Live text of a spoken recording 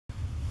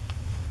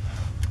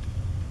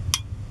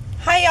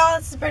Hey y'all,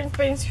 this is Brittany's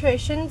Brittany's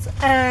Creations,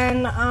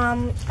 and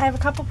I have a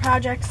couple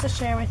projects to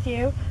share with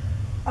you.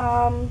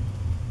 I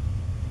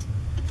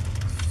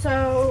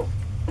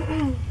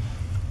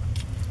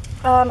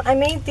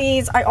made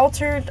these. I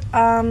altered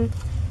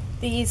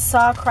these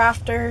Saw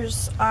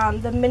Crafters,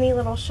 the mini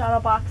little shadow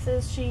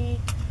boxes she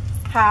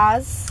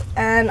has,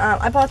 and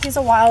I bought these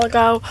a while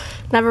ago.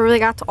 Never really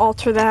got to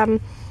alter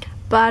them,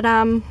 but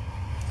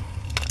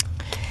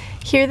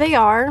here they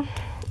are.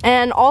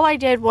 And all I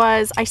did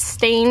was I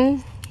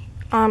stained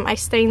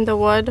the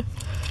wood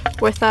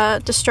with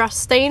a distress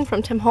stain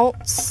from Tim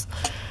Holtz,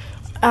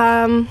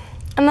 and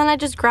then I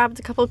just grabbed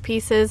a couple of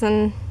pieces,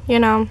 and you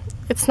know,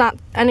 it's not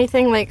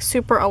anything like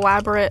super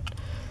elaborate,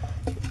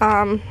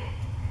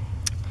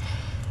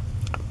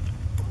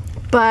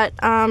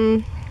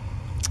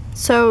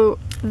 so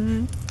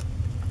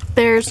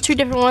there's two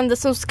different ones.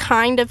 This was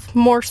kind of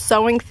more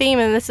sewing theme,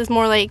 and this is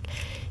more like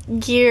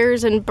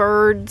gears and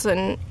birds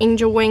and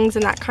angel wings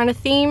and that kind of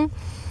theme.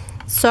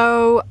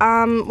 So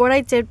what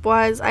I did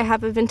was I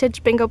have a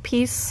vintage bingo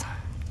piece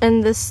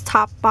in this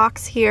top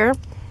box here,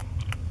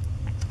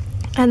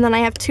 and then I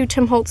have two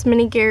Tim Holtz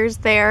mini gears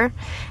there.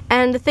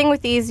 And the thing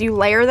with these, you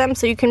layer them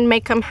so you can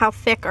make them how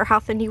thick or how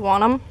thin you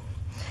want them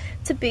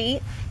to be.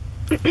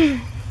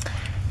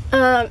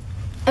 And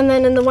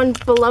then in the one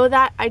below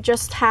that, I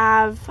just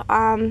have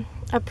a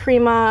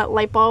Prima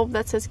light bulb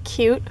that says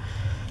cute.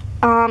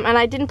 And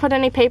I didn't put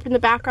any paper in the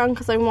background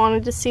because I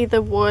wanted to see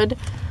the wood.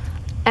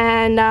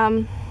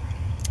 And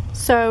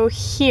so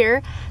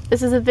here,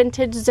 this is a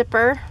vintage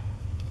zipper.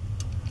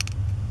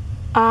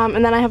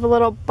 And then I have a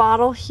little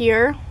bottle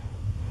here.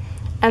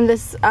 And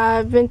this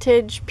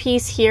vintage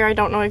piece here, I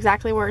don't know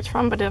exactly where it's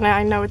from, but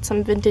I know it's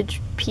some vintage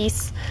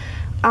piece.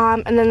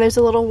 And then there's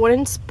a little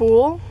wooden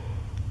spool.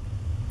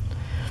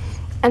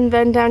 And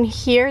then down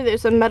here,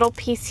 there's a metal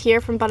piece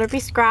here from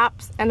Butterbee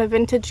Scraps and a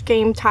vintage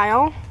game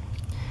tile.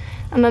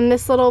 And then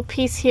this little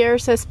piece here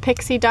says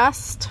Pixie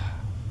Dust.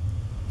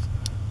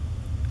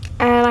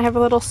 And I have a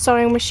little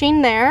sewing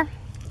machine there.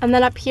 And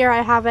then up here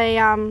I have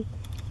a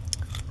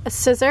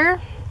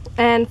scissor.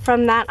 And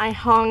from that I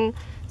hung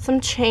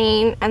some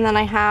chain. And then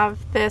I have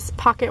this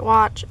pocket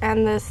watch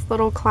and this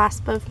little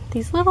clasp of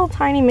these little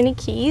tiny mini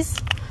keys.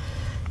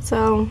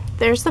 So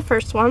there's the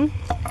first one.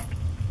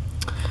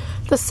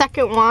 The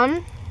second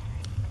one,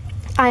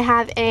 I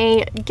have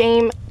a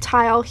game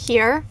tile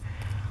here.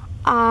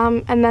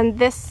 And then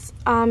this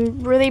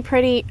really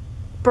pretty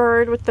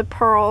bird with the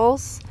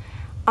pearls.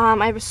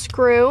 I have a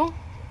screw.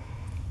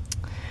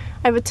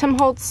 I have a Tim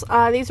Holtz,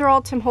 these are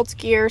all Tim Holtz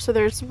gear, so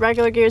there's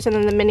regular gears and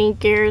then the mini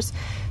gears.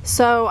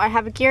 So I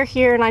have a gear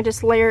here, and I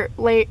just layered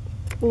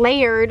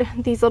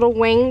these little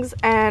wings,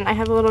 and I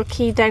have a little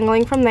key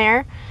dangling from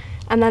there.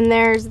 And then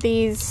there's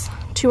these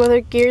two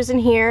other gears in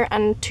here,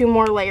 and two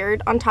more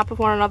layered on top of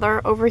one another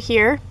over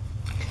here.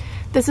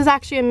 This is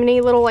actually a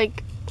mini little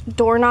like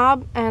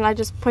doorknob, and I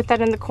just put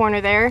that in the corner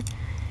there.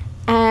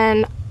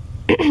 And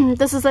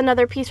this is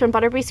another piece from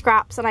Butterbee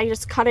Scraps, and I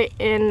just cut it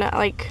in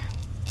like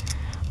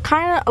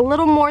kind of a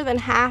little more than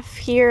half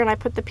here, and I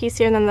put the piece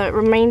here, and then the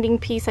remaining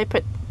piece I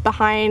put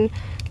behind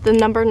the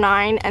number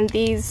 9. And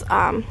these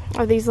are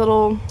these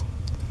little,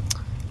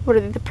 what are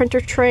they, the printer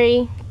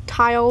tray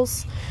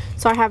tiles.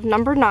 So I have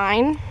number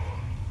 9,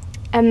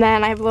 and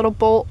then I have a little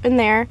bolt in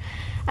there.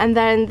 And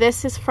then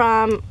this is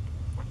from,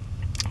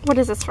 what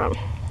is this from?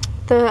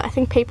 I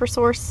think Paper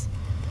Source,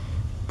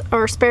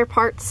 or Spare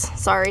Parts,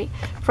 sorry,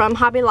 from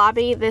Hobby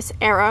Lobby, this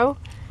arrow.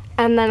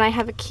 And then I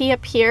have a key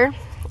up here,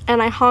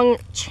 and I hung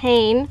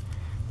chain,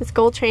 this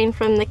gold chain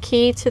from the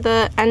key to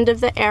the end of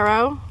the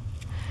arrow.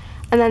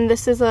 And then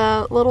this is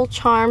a little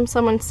charm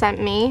someone sent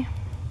me,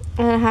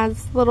 and it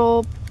has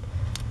little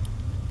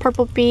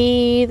purple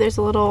bee, there's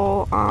a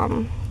little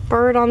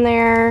bird on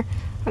there,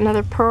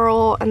 another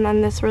pearl, and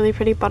then this really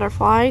pretty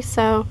butterfly.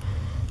 So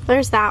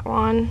there's that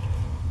one.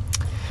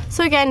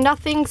 So again,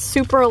 nothing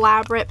super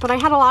elaborate, but I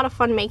had a lot of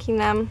fun making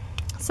them.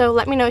 So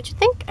let me know what you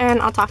think,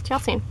 and I'll talk to y'all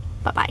soon.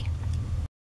 Bye-bye.